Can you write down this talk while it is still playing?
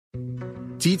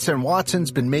Dietz and Watson's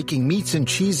been making meats and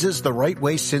cheeses the right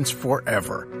way since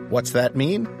forever. What's that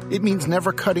mean? It means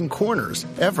never cutting corners,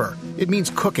 ever. It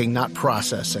means cooking, not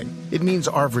processing. It means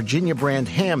our Virginia brand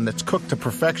ham that's cooked to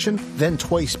perfection, then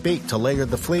twice baked to layer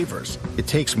the flavors. It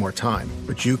takes more time,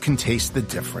 but you can taste the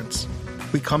difference.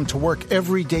 We come to work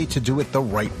every day to do it the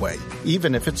right way,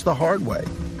 even if it's the hard way.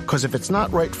 Because if it's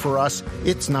not right for us,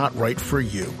 it's not right for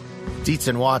you. Dietz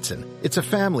and Watson, it's a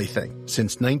family thing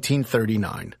since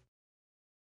 1939.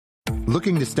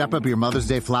 Looking to step up your Mother's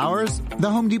Day flowers? The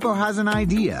Home Depot has an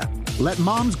idea. Let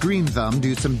Mom's Green Thumb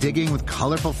do some digging with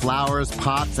colorful flowers,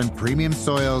 pots, and premium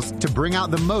soils to bring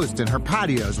out the most in her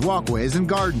patios, walkways, and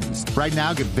gardens. Right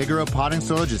now, get Vigoro potting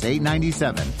soil just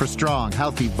 $8.97 for strong,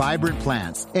 healthy, vibrant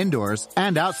plants, indoors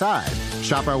and outside.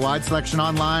 Shop our wide selection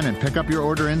online and pick up your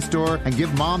order in-store and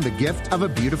give Mom the gift of a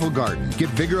beautiful garden. Get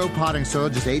Vigoro potting soil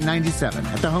just $8.97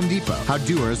 at the Home Depot. How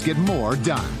doers get more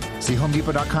done. See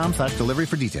homedepot.com/delivery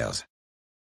for details.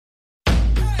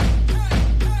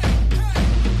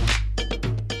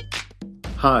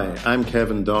 Hi, I'm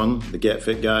Kevin Don, the Get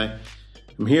Fit Guy.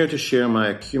 I'm here to share my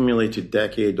accumulated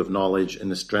decade of knowledge in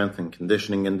the strength and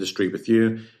conditioning industry with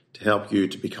you to help you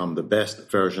to become the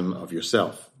best version of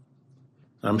yourself.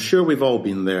 I'm sure we've all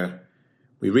been there.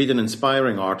 We read an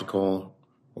inspiring article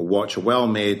or watch a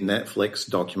well-made Netflix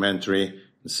documentary,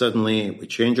 and suddenly we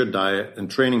change our diet and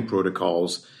training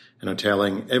protocols and are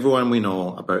telling everyone we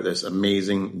know about this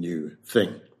amazing new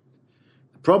thing.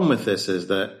 The problem with this is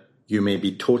that you may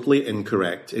be totally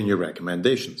incorrect in your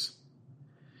recommendations.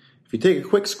 If you take a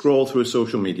quick scroll through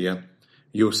social media,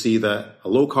 you'll see that a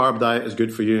low-carb diet is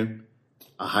good for you,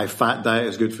 a high-fat diet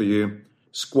is good for you,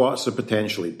 squats are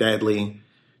potentially deadly,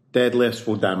 deadlifts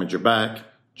will damage your back,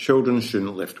 children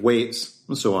shouldn't lift weights,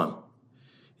 and so on.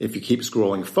 If you keep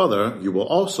scrolling further, you will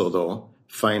also, though,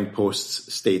 find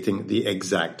posts stating the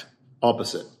exact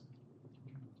opposite.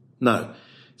 Now,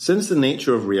 since the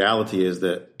nature of reality is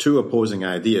that two opposing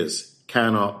ideas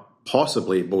cannot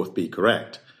possibly both be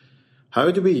correct,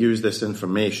 how do we use this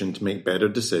information to make better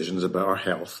decisions about our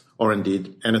health, or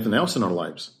indeed anything else in our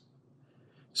lives?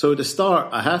 So to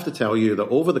start, I have to tell you that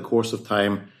over the course of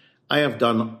time, I have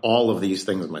done all of these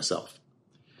things myself.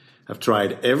 I've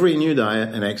tried every new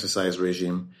diet and exercise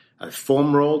regime. I've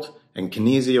foam rolled and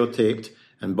kinesiotaped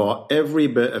and bought every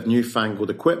bit of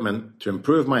newfangled equipment to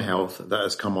improve my health that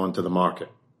has come onto the market.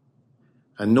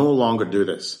 I no longer do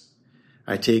this.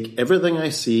 I take everything I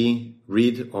see,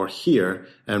 read, or hear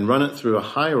and run it through a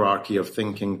hierarchy of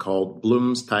thinking called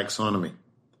Bloom's taxonomy.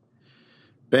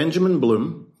 Benjamin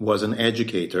Bloom was an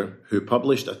educator who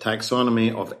published a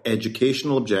taxonomy of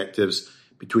educational objectives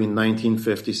between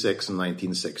 1956 and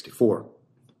 1964.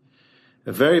 At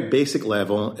a very basic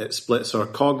level, it splits our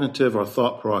cognitive or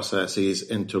thought processes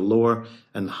into lower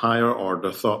and higher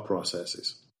order thought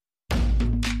processes.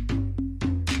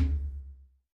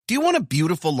 Do you want a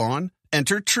beautiful lawn?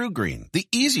 Enter TruGreen, the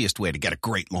easiest way to get a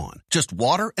great lawn. Just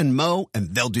water and mow,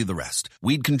 and they'll do the rest.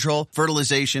 Weed control,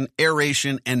 fertilization,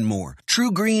 aeration, and more.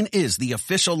 TruGreen is the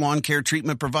official lawn care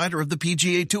treatment provider of the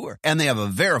PGA Tour, and they have a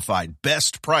verified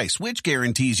best price, which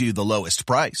guarantees you the lowest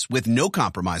price with no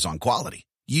compromise on quality.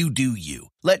 You do you.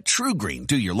 Let TruGreen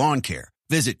do your lawn care.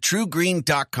 Visit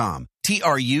TruGreen.com,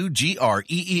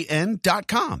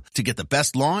 TruGreen.com, to get the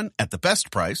best lawn at the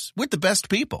best price with the best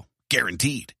people.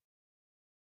 Guaranteed.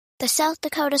 The South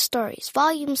Dakota Stories,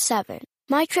 Volume 7.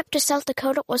 My trip to South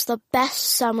Dakota was the best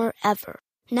summer ever.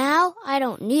 Now I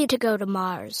don't need to go to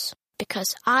Mars,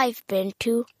 because I've been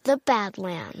to the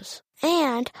Badlands.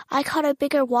 And I caught a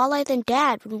bigger walleye than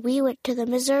Dad when we went to the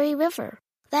Missouri River.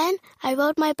 Then I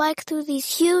rode my bike through these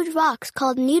huge rocks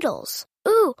called needles.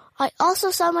 Ooh, I also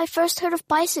saw my first herd of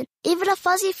bison, even a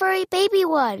fuzzy furry baby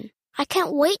one. I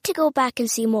can't wait to go back and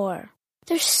see more.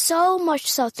 There's so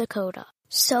much South Dakota,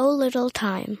 so little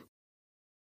time.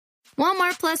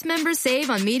 Walmart Plus members save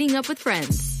on meeting up with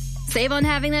friends. Save on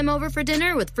having them over for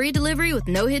dinner with free delivery with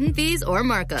no hidden fees or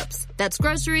markups. That's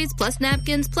groceries, plus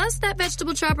napkins, plus that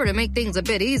vegetable chopper to make things a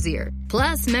bit easier.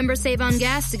 Plus, members save on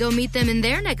gas to go meet them in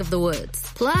their neck of the woods.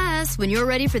 Plus, when you're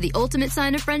ready for the ultimate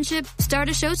sign of friendship, start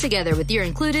a show together with your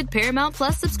included Paramount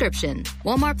Plus subscription.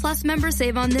 Walmart Plus members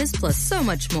save on this plus so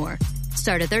much more.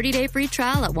 Start a 30-day free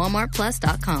trial at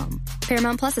walmartplus.com.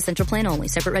 Paramount Plus Essential Plan only.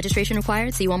 Separate registration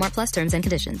required. See Walmart Plus terms and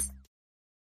conditions.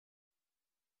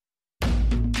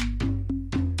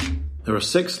 There are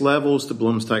 6 levels to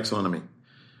Bloom's taxonomy.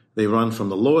 They run from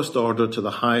the lowest order to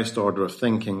the highest order of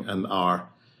thinking and are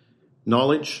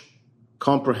knowledge,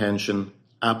 comprehension,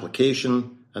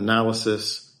 application,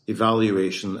 analysis,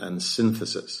 evaluation, and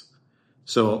synthesis.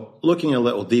 So, looking a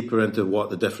little deeper into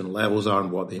what the different levels are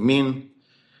and what they mean,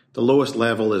 the lowest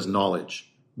level is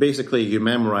knowledge. Basically, you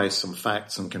memorize some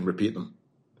facts and can repeat them.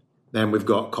 Then we've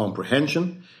got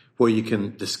comprehension, where you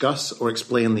can discuss or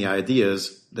explain the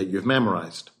ideas that you've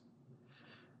memorized.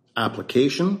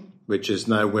 Application, which is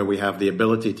now where we have the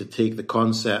ability to take the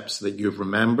concepts that you've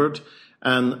remembered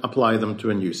and apply them to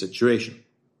a new situation.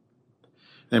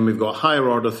 Then we've got higher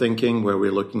order thinking, where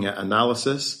we're looking at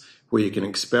analysis, where you can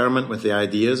experiment with the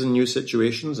ideas in new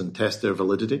situations and test their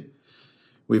validity.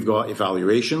 We've got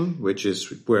evaluation, which is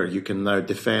where you can now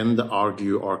defend,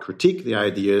 argue, or critique the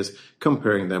ideas,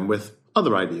 comparing them with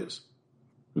other ideas.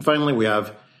 And finally, we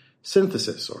have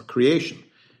synthesis or creation,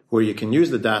 where you can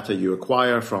use the data you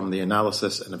acquire from the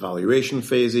analysis and evaluation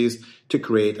phases to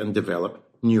create and develop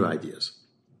new ideas.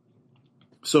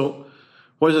 So,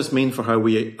 what does this mean for how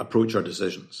we approach our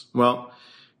decisions? Well,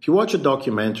 if you watch a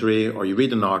documentary or you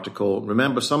read an article,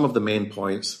 remember some of the main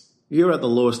points. You're at the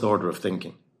lowest order of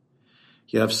thinking.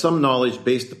 You have some knowledge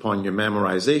based upon your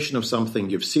memorization of something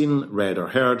you've seen, read, or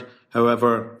heard.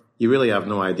 However, you really have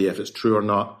no idea if it's true or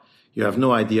not. You have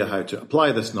no idea how to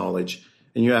apply this knowledge,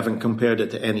 and you haven't compared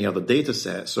it to any other data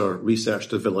sets or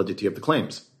researched the validity of the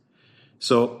claims.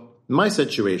 So, in my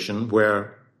situation,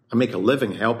 where I make a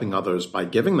living helping others by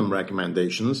giving them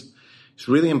recommendations, it's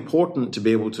really important to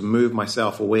be able to move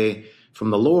myself away from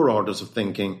the lower orders of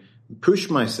thinking, push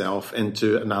myself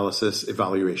into analysis,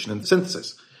 evaluation, and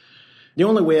synthesis. The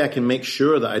only way I can make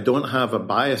sure that I don't have a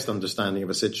biased understanding of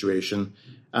a situation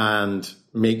and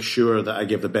make sure that I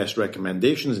give the best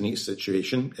recommendations in each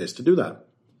situation is to do that.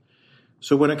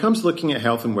 So when it comes to looking at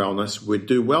health and wellness, we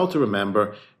do well to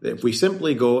remember that if we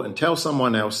simply go and tell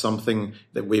someone else something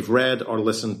that we've read or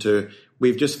listened to,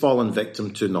 we've just fallen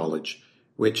victim to knowledge,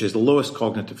 which is the lowest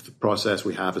cognitive process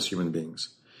we have as human beings.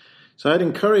 So I'd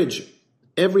encourage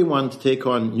everyone to take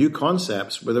on new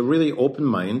concepts with a really open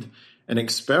mind and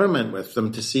experiment with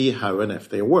them to see how and if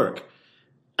they work.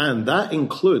 And that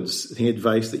includes the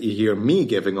advice that you hear me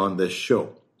giving on this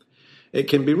show. It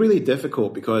can be really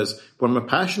difficult because when we're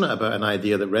passionate about an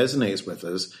idea that resonates with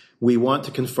us, we want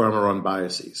to confirm our own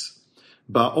biases.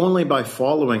 But only by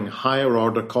following higher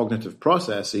order cognitive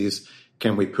processes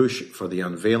can we push for the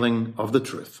unveiling of the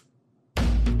truth.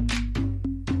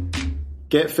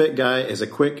 Get Fit Guy is a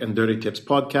quick and dirty tips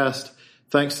podcast.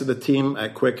 Thanks to the team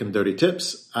at Quick and Dirty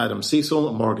Tips, Adam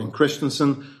Cecil, Morgan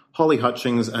Christensen, Holly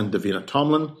Hutchings, and Davina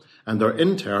Tomlin, and our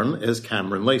intern is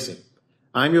Cameron Lacey.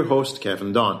 I'm your host,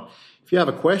 Kevin Don. If you have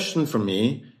a question for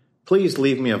me, please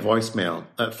leave me a voicemail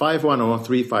at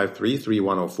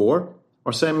 510-353-3104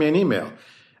 or send me an email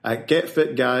at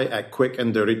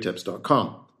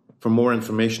getfitguy@quickanddirtytips.com. For more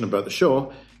information about the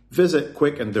show, visit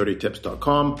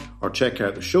quickanddirtytips.com or check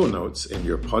out the show notes in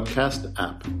your podcast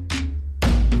app.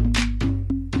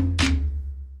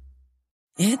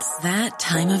 It's that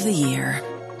time of the year.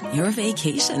 Your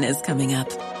vacation is coming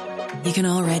up. You can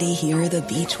already hear the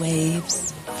beach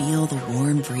waves, feel the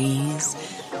warm breeze,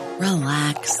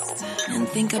 relax, and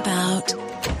think about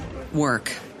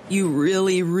work. You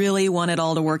really, really want it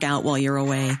all to work out while you're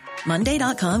away.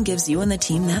 Monday.com gives you and the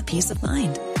team that peace of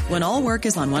mind. When all work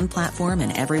is on one platform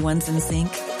and everyone's in sync,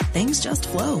 things just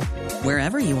flow.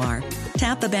 Wherever you are,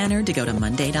 tap the banner to go to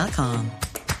Monday.com.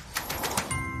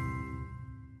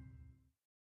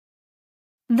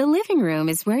 The living room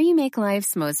is where you make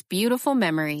life's most beautiful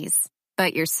memories.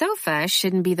 But your sofa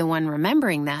shouldn't be the one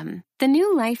remembering them. The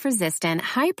new life-resistant,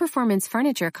 high-performance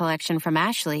furniture collection from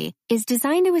Ashley is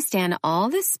designed to withstand all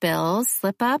the spills,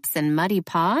 slip-ups, and muddy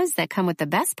paws that come with the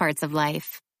best parts of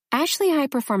life. Ashley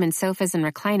high-performance sofas and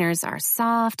recliners are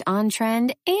soft,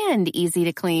 on-trend, and easy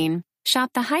to clean. Shop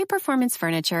the high-performance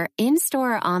furniture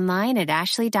in-store or online at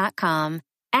ashley.com.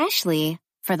 Ashley,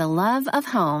 for the love of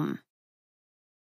home.